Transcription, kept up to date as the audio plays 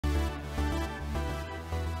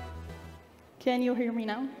Can you hear me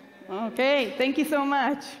now? Okay, thank you so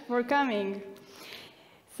much for coming.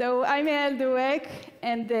 So I'm Yael Doweck,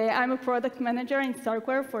 and I'm a product manager in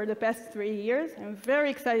StarkWare for the past 3 years. I'm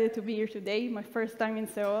very excited to be here today, my first time in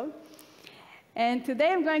Seoul. And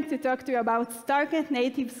today I'm going to talk to you about Starknet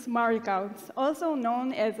Native Smart Accounts, also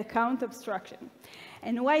known as account abstraction,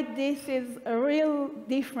 and why this is a real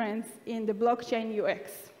difference in the blockchain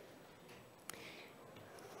UX.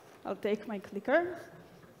 I'll take my clicker.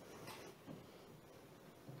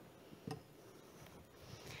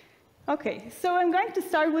 OK, so I'm going to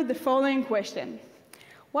start with the following question.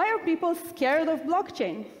 Why are people scared of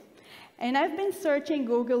blockchain? And I've been searching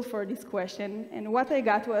Google for this question, and what I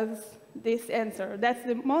got was this answer. That's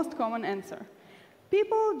the most common answer.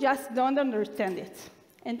 People just don't understand it.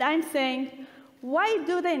 And I'm saying, why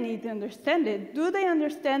do they need to understand it? Do they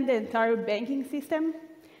understand the entire banking system?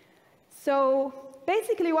 So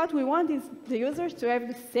basically, what we want is the users to have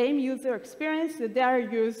the same user experience that they are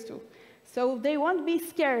used to. So they won't be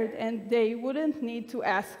scared, and they wouldn't need to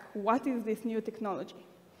ask, what is this new technology?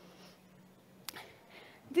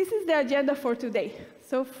 This is the agenda for today.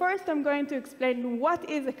 So first, I'm going to explain what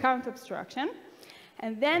is account abstraction,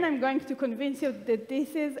 and then I'm going to convince you that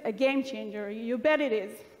this is a game changer. You bet it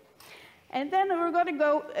is. And then we're going to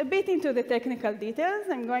go a bit into the technical details.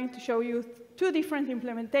 I'm going to show you 2 different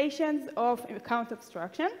implementations of account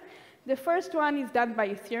abstraction. The first one is done by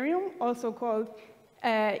Ethereum, also called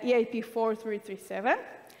EIP 4337.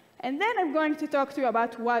 And then I'm going to talk to you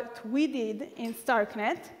about what we did in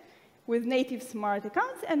Starknet with native smart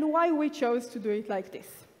accounts and why we chose to do it like this.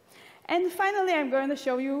 And finally, I'm going to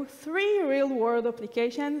show you 3 real-world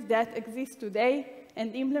applications that exist today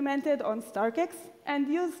and implemented on StarkEx and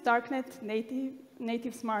use Starknet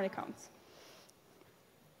native smart accounts.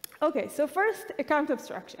 OK, so first, account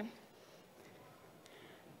abstraction.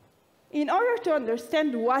 In order to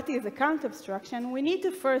understand what is account abstraction, we need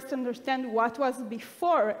to first understand what was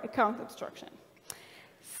before account abstraction.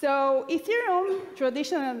 So Ethereum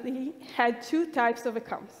traditionally had 2 types of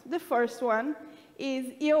accounts. The first one is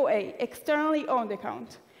EOA, externally owned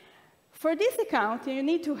account. For this account, you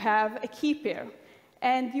need to have a key pair,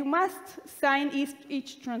 and you must sign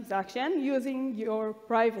each transaction using your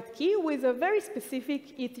private key with a very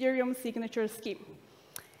specific Ethereum signature scheme.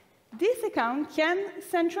 This account can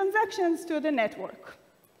send transactions to the network.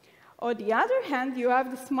 On the other hand, you have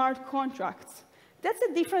the smart contracts. That's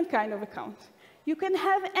a different kind of account. You can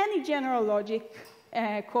have any general logic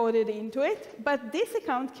coded into it, but this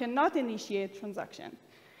account cannot initiate transaction.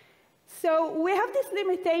 So we have this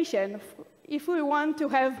limitation. If we want to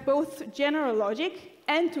have both general logic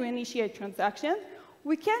and to initiate transaction,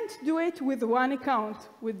 we can't do it with one account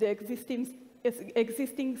with the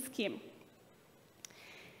existing scheme.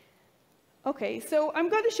 OK, so I'm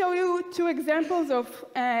going to show you 2 examples of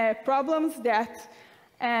problems that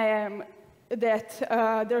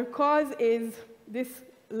their cause is this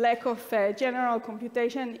lack of general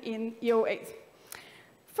computation in EOAs.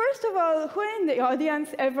 First of all, who in the audience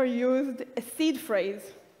ever used a seed phrase?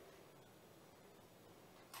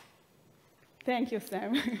 Thank you,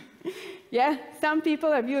 Sam. Yeah, some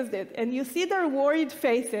people have used it. And you see their worried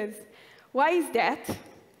faces. Why is that?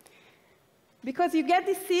 Because you get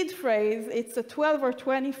this seed phrase, it's a 12 or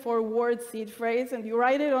 24-word seed phrase, and you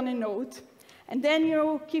write it on a note, and then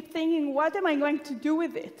you keep thinking, what am I going to do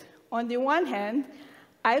with it? On the one hand,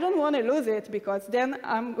 I don't want to lose it, because then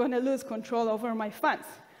I'm going to lose control over my funds.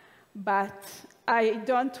 But I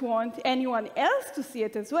don't want anyone else to see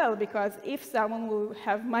it as well, because if someone will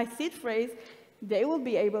have my seed phrase, they will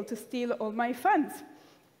be able to steal all my funds.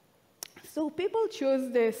 So people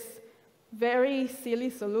choose this very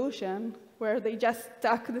silly solution where they just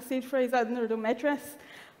stuck the seed phrase under the mattress,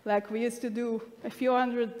 like we used to do a few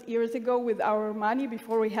hundred years ago with our money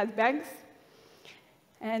before we had banks.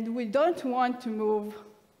 And we don't want to move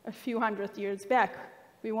a few hundred years back.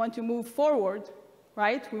 We want to move forward,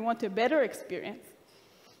 right? We want a better experience.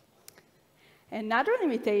 Another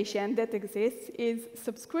limitation that exists is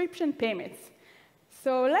subscription payments.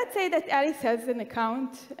 So let's say that Alice has an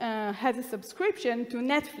account, has a subscription to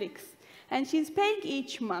Netflix, and she's paying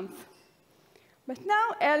each month. But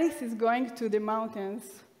now Alice is going to the mountains.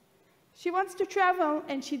 She wants to travel,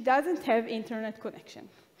 and she doesn't have internet connection.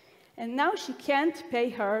 And now she can't pay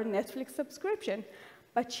her Netflix subscription,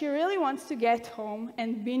 but she really wants to get home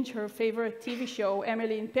and binge her favorite TV show,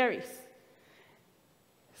 Emily in Paris.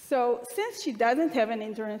 So since she doesn't have an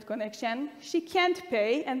internet connection, she can't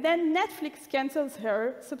pay, and then Netflix cancels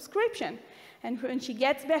her subscription. And when she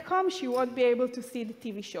gets back home, she won't be able to see the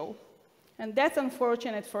TV show. And that's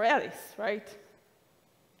unfortunate for Alice, right?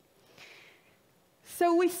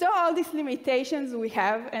 So we saw all these limitations we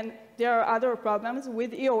have, and there are other problems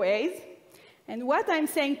with EOAs. And what I'm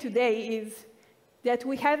saying today is that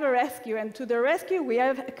we have a rescue, and to the rescue, we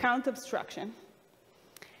have account abstraction.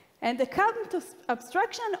 And account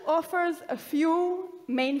abstraction offers a few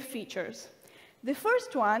main features. The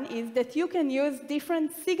first one is that you can use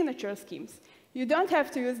different signature schemes. You don't have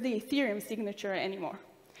to use the Ethereum signature anymore.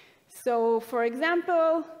 So, for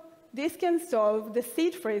example, this can solve the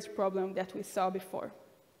seed phrase problem that we saw before.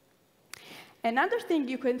 Another thing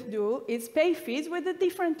you can do is pay fees with a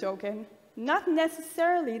different token, not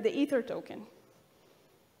necessarily the Ether token.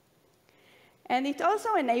 And it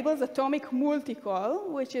also enables atomic multi-call,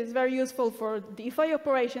 which is very useful for DeFi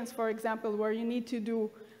operations, for example, where you need to do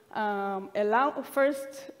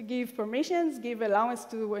first give permissions, give allowance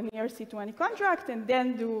to an ERC20 contract, and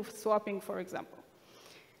then do swapping, for example.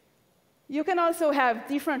 You can also have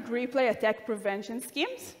different replay attack prevention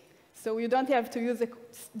schemes. So you don't have to use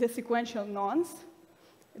the sequential nonce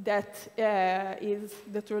that is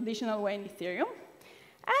the traditional way in Ethereum.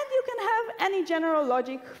 And you can have any general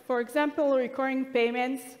logic, for example, recurring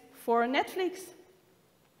payments for Netflix.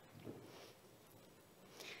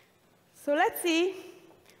 So let's see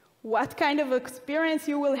what kind of experience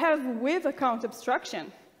you will have with account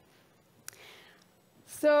abstraction.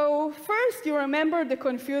 So first, you remember the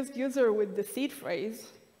confused user with the seed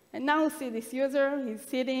phrase. And now see this user, he's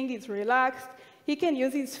sitting, he's relaxed. He can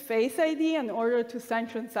use his Face ID in order to sign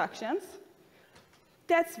transactions.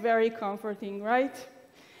 That's very comforting, right?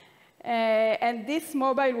 And this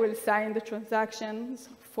mobile will sign the transactions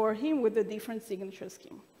for him with a different signature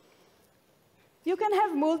scheme. You can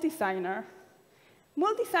have multi-signer.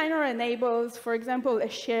 Multi-signer enables, for example, a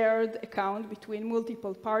shared account between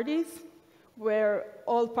multiple parties, where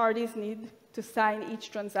all parties need to sign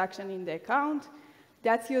each transaction in the account.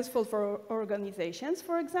 That's useful for organizations,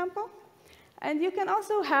 for example. And you can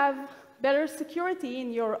also have better security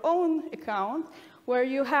in your own account, where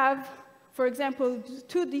you have, for example,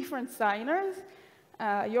 two different signers,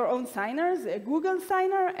 your own signers, a Google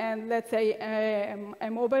signer and, let's say, a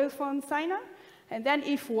mobile phone signer. And then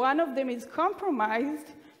if one of them is compromised,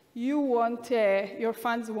 your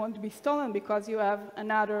funds won't be stolen because you have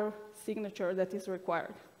another signature that is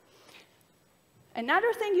required.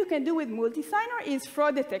 Another thing you can do with multi-signer is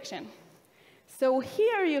fraud detection. So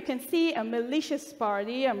here you can see a malicious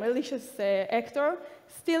party, a malicious actor,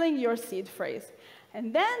 stealing your seed phrase.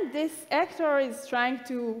 And then this actor is trying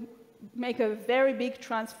to make a very big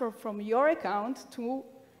transfer from your account to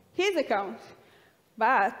his account.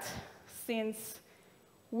 But since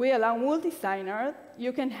we allow multi-signer,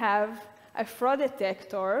 you can have a fraud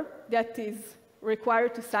detector that is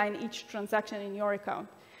required to sign each transaction in your account.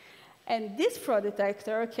 And this fraud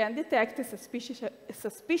detector can detect a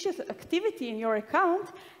suspicious activity in your account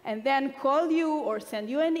and then call you or send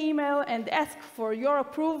you an email and ask for your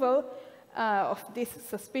approval of this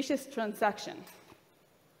suspicious transaction.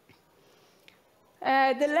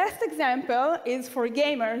 The last example is for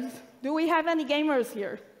gamers. Do we have any gamers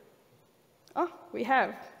here? Oh, we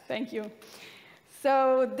have. Thank you.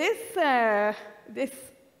 So this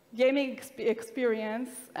gaming experience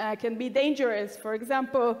can be dangerous. For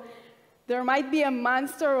example, there might be a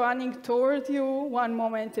monster running toward you one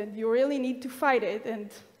moment, and you really need to fight it. And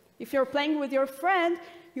if you're playing with your friend,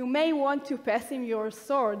 you may want to pass him your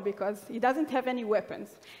sword because he doesn't have any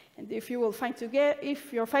weapons. And if you're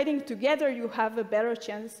fighting together, you have a better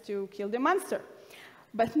chance to kill the monster.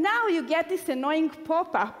 But now you get this annoying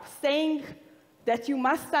pop-up saying that you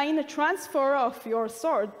must sign a transfer of your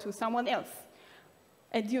sword to someone else.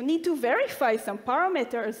 And you need to verify some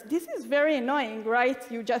parameters. This is very annoying, right?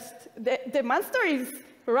 The monster is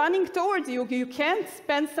running towards you. You can't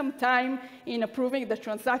spend some time in approving the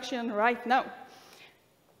transaction right now.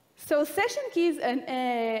 So session keys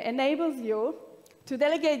enables you to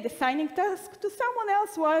delegate the signing task to someone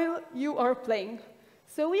else while you are playing.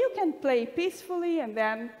 So you can play peacefully, and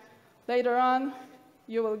then later on,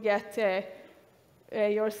 you will get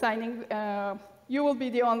your signing. You will be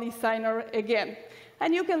the only signer again.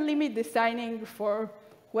 And you can limit the signing for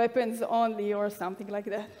weapons only or something like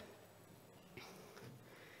that.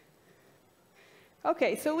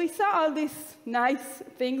 OK, so we saw all these nice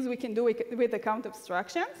things we can do with account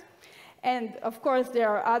abstractions. And of course, there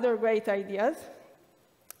are other great ideas.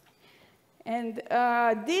 And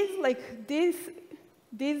these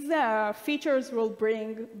features will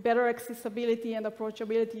bring better accessibility and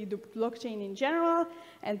approachability to blockchain in general,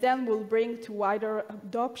 and then will bring to wider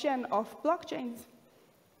adoption of blockchains.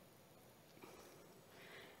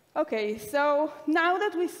 OK, so now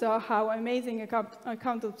that we saw how amazing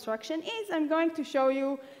account abstraction is, I'm going to show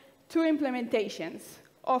you two implementations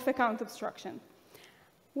of account abstraction.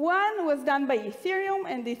 One was done by Ethereum,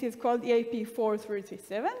 and it is called EIP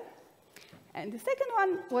 4337. And the second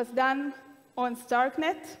one was done on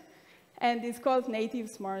Starknet, and it's called Native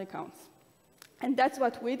Smart Accounts. And that's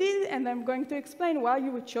what we did, and I'm going to explain why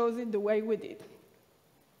we chose it the way we did.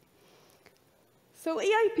 So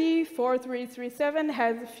EIP 4337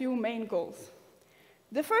 has a few main goals.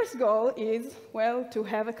 The first goal is, well, to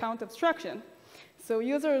have account abstraction. So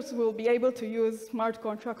users will be able to use smart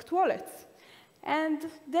contract wallets. And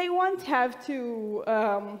they won't have to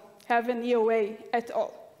have an EOA at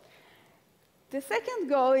all. The second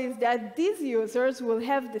goal is that these users will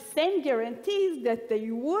have the same guarantees that they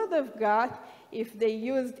would have got if they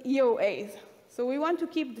used EOAs. So we want to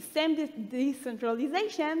keep the same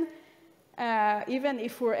decentralization, even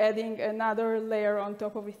if we're adding another layer on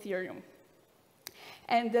top of Ethereum.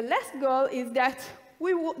 And the last goal is that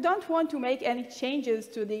we don't want to make any changes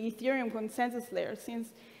to the Ethereum consensus layer, since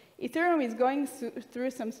Ethereum is going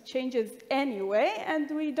through some changes anyway, and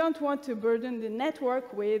we don't want to burden the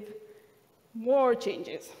network with more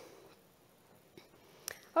changes.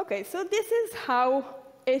 OK, so this is how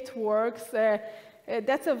it works.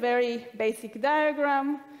 That's a very basic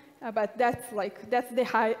diagram, but that's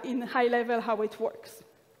in high level how it works.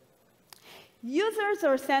 Users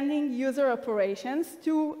are sending user operations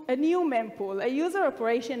to a new mempool, a user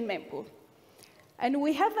operation mempool. And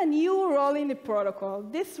we have a new role in the protocol.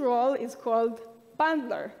 This role is called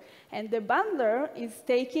bundler. And the bundler is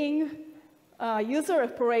taking user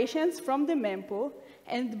operations from the mempool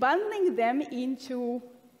and bundling them into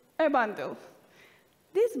a bundle.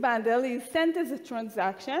 This bundle is sent as a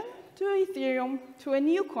transaction to Ethereum to a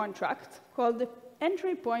new contract called the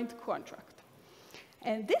entry point contract.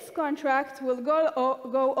 And this contract will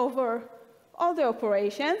go over all the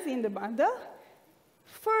operations in the bundle.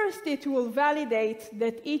 First, it will validate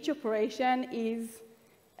that each operation is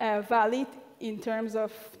valid in terms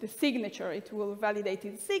of the signature. It will validate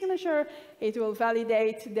its signature. It will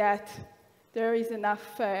validate that there is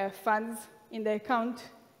enough funds in the account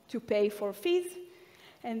to pay for fees.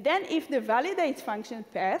 And then if the validate function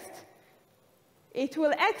passed, it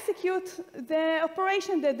will execute the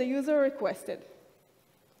operation that the user requested.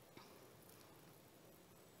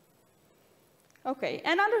 OK,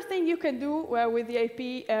 another thing you can do with the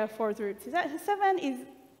EIP 4337 is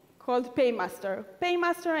called Paymaster.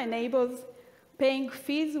 Paymaster enables paying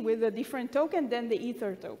fees with a different token than the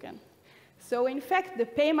Ether token. So in fact, the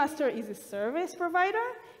Paymaster is a service provider.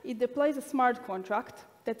 It deploys a smart contract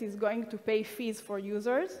that is going to pay fees for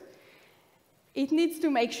users. It needs to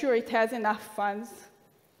make sure it has enough funds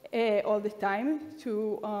all the time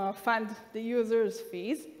to fund the user's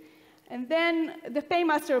fees. And then the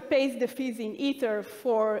Paymaster pays the fees in Ether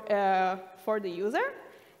for the user.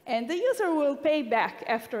 And the user will pay back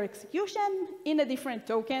after execution in a different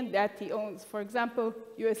token that he owns, for example,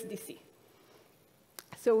 USDC.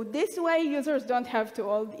 So this way, users don't have to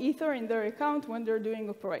hold Ether in their account when they're doing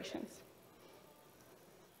operations.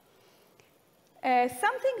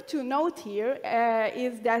 Something to note here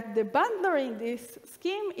is that the bundler in this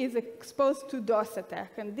scheme is exposed to DOS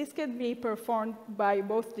attack, and this can be performed by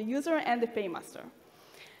both the user and the Paymaster.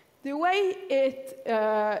 The way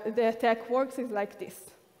the attack works is like this.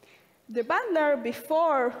 The bundler,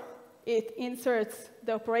 before it inserts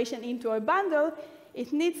the operation into a bundle,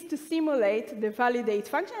 it needs to simulate the validate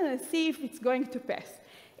function and see if it's going to pass.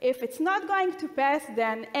 If it's not going to pass,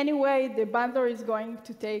 then anyway, the bundler is going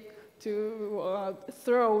to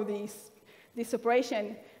throw this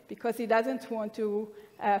operation because he doesn't want to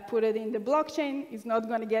put it in the blockchain. He's not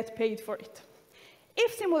going to get paid for it.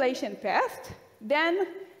 If simulation passed, then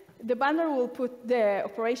the bundler will put the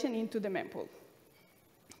operation into the mempool.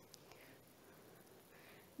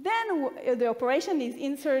 Then the operation is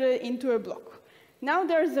inserted into a block. Now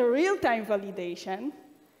there's a real-time validation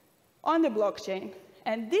on the blockchain,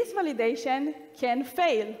 and this validation can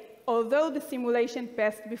fail, although the simulation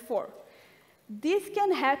passed before. This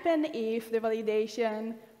can happen if the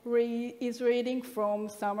validation is reading from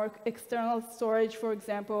some external storage, for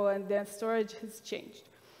example, and then storage has changed.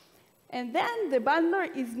 And then the bundler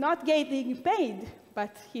is not getting paid,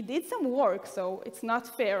 but he did some work, so it's not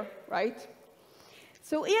fair, right?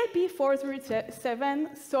 So EIP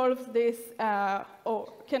 4337 solves this,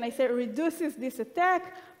 or can I say reduces this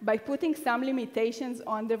attack by putting some limitations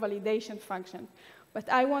on the validation function. But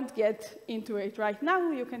I won't get into it right now.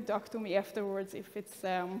 You can talk to me afterwards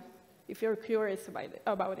if you're curious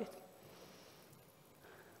about it.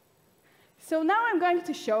 So now I'm going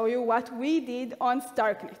to show you what we did on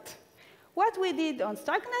Starknet. What we did on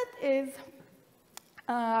Starknet is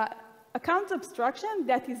account abstraction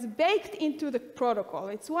that is baked into the protocol.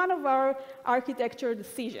 It's one of our architecture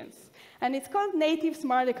decisions. And it's called Native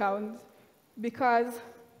Smart Accounts because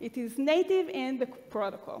it is native in the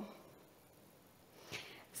protocol.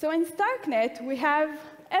 So in Starknet, we have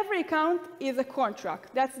every account is a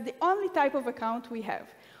contract. That's the only type of account we have.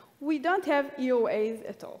 We don't have EOAs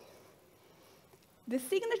at all. The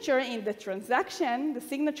signature in the transaction, the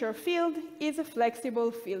signature field, is a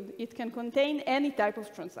flexible field. It can contain any type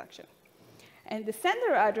of transaction. And the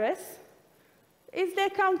sender address is the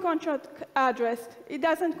account contract address. It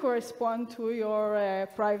doesn't correspond to your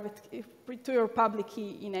public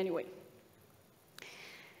key in any way.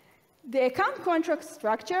 The account contract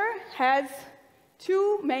structure has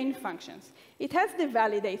two main functions. It has the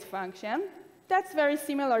validate function. That's very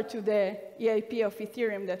similar to the EIP of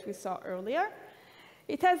Ethereum that we saw earlier.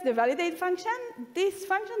 It has the validate function. This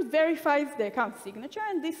function verifies the account signature,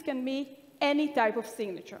 and this can be any type of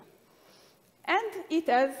signature. And it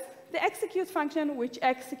has the execute function, which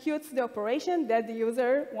executes the operation that the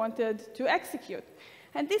user wanted to execute.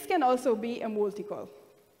 And this can also be a multi-call.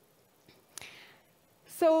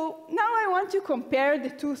 So now I want to compare the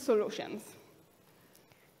two solutions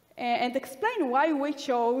and explain why we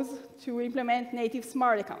chose to implement native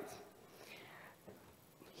smart accounts.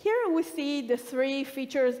 Here we see the three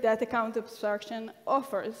features that account abstraction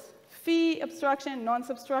offers: fee abstraction,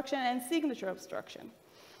 non-subtraction, and signature abstraction.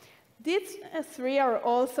 These three are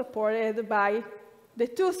all supported by the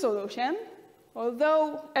two solution,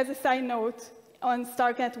 although, as a side note, on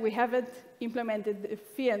Starknet we haven't implemented the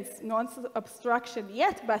fee and non-abstraction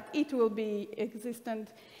yet, but it will be existent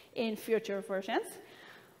in future versions.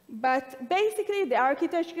 But basically, the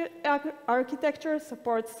architecture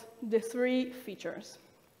supports the three features.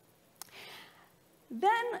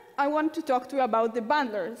 Then I want to talk to you about the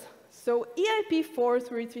bundlers. So EIP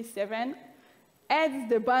 4337 adds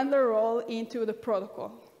the bundler role into the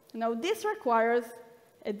protocol. Now, this requires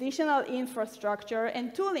additional infrastructure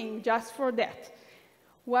and tooling just for that.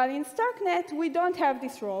 While in Starknet, we don't have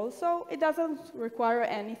this role, so it doesn't require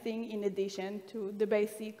anything in addition to the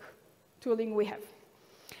basic tooling we have.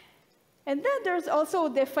 And then there's also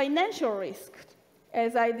the financial risk.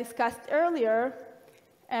 As I discussed earlier,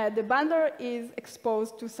 the bundler is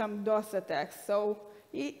exposed to some DOS attacks. So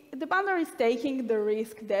the bundler is taking the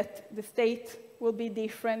risk that the state will be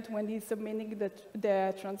different when he's submitting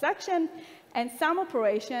the transaction, and some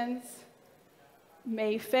operations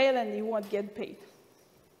may fail and he won't get paid.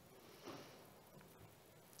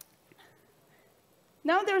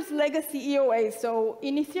 Now there's legacy EOA. So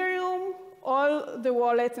in Ethereum, all the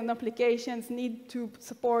wallets and applications need to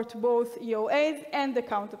support both EOAs and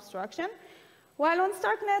account abstraction. While on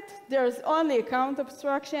Starknet, there's only account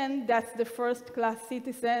abstraction. That's the first-class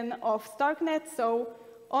citizen of Starknet, so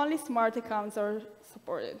only smart accounts are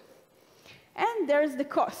supported. And there's the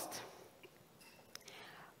cost.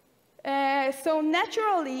 So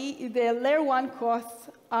naturally, the layer 1 costs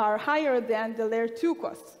are higher than the layer 2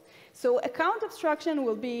 costs. So account abstraction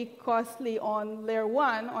will be costly on layer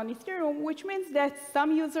 1 on Ethereum, which means that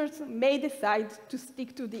some users may decide to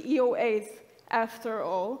stick to the EOAs after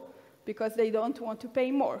all, because they don't want to pay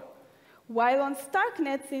more. While on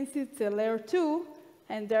Starknet, since it's a layer 2,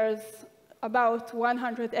 and there's about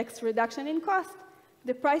 100x reduction in cost,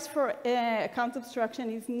 the price for account abstraction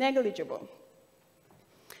is negligible.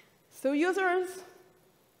 So users,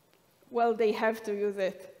 well, they have to use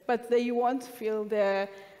it, but they won't feel the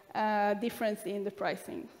difference in the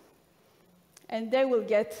pricing. And they will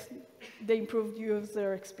get the improved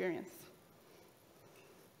user experience.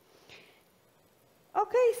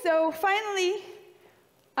 OK, so finally,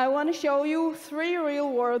 I want to show you 3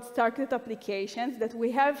 real-world Starknet applications that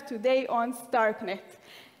we have today on Starknet.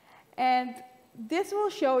 And this will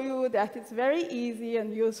show you that it's very easy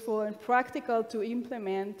and useful and practical to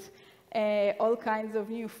implement all kinds of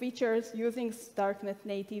new features using Starknet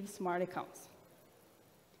Native Smart Accounts.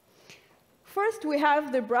 First, we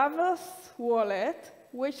have the Bravos wallet,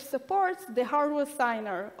 which supports the hardware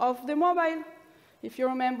signer of the mobile. If you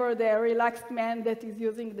remember the relaxed man that is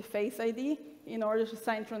using the Face ID in order to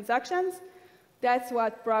sign transactions, that's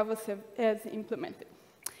what Bravos has implemented.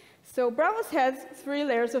 So Bravos has 3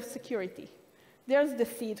 layers of security. There's the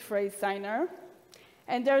seed phrase signer,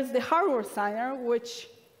 and there's the hardware signer, which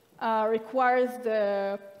requires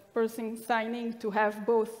the person signing to have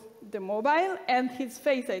both the mobile and his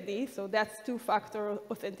Face ID, so that's 2-factor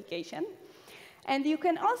authentication. And you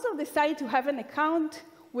can also decide to have an account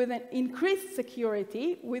with an increased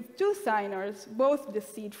security with 2 signers, both the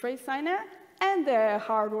seed phrase signer and the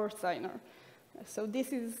hardware signer. So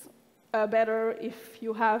this is better if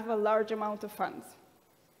you have a large amount of funds.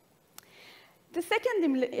 The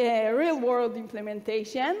second real-world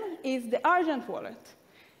implementation is the Argent wallet.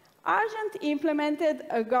 Argent implemented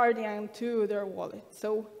a guardian to their wallet.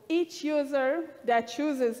 So each user that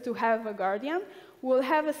chooses to have a guardian will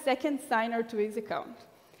have a second signer to his account.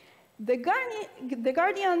 The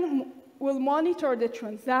guardian will monitor the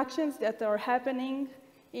transactions that are happening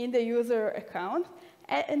in the user account,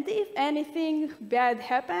 and if anything bad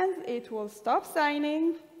happens, it will stop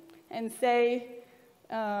signing and say,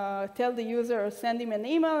 tell the user or send him an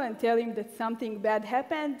email and tell him that something bad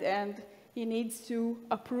happened and he needs to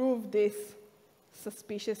approve this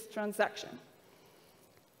suspicious transaction.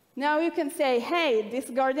 Now you can say, hey, this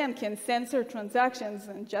guardian can censor transactions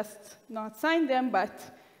and just not sign them,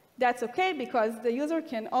 but that's okay because the user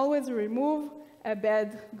can always remove a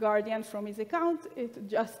bad guardian from his account. It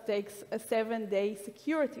just takes a 7-day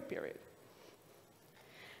security period.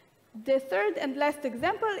 The third and last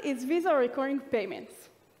example is Visa recurring payments.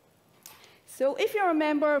 So if you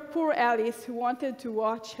remember poor Alice who wanted to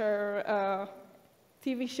watch her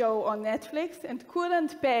TV show on Netflix and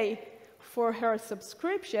couldn't pay for her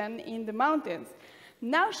subscription in the mountains,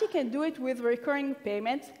 now she can do it with recurring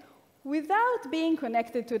payments without being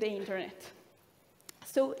connected to the internet.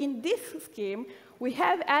 So in this scheme, we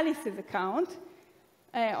have Alice's account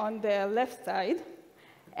on the left side,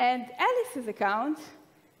 and Alice's account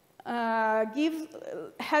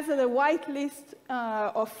has a white list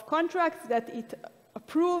of contracts that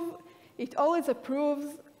it always approves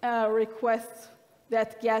requests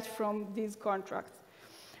that get from these contracts.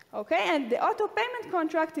 Okay, and the auto payment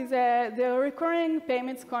contract is the recurring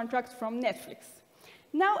payments contract from Netflix.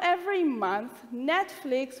 Now every month,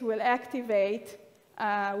 Netflix will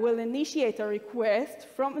initiate a request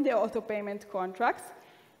from the auto payment contracts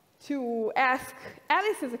to ask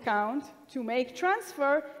Alice's account to make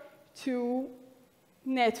transfer to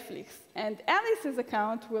Netflix. And Alice's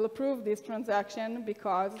account will approve this transaction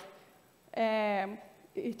because the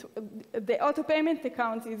auto payment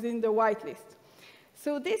account is in the whitelist.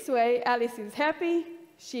 So this way, Alice is happy.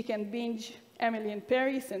 She can binge Emily in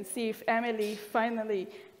Paris and see if Emily finally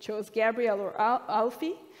chose Gabriel or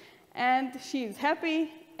Alfie. And she is happy,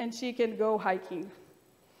 and she can go hiking.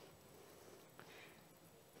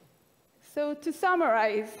 So to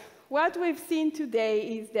summarize, what we've seen today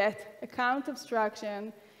is that account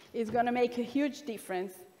abstraction is going to make a huge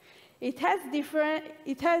difference. It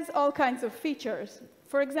has all kinds of features.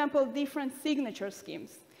 For example, different signature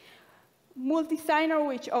schemes. Multi-signer,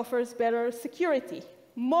 which offers better security.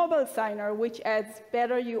 Mobile signer, which adds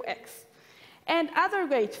better UX. And other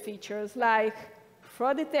great features like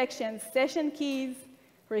fraud detection, session keys,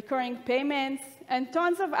 recurring payments, and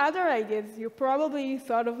tons of other ideas. You probably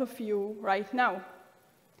thought of a few right now.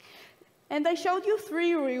 And I showed you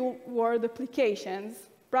 3 real-world applications,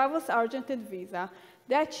 Bravos, Argent, and Visa,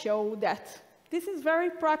 that show that this is very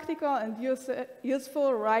practical and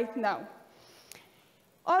useful right now.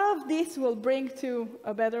 All of this will bring to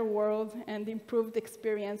a better world and improved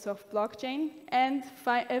experience of blockchain, and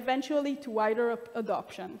eventually to wider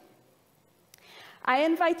adoption. I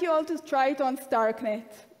invite you all to try it on Starknet.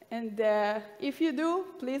 And if you do,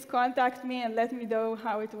 please contact me and let me know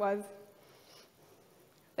how it was.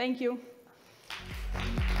 Thank you.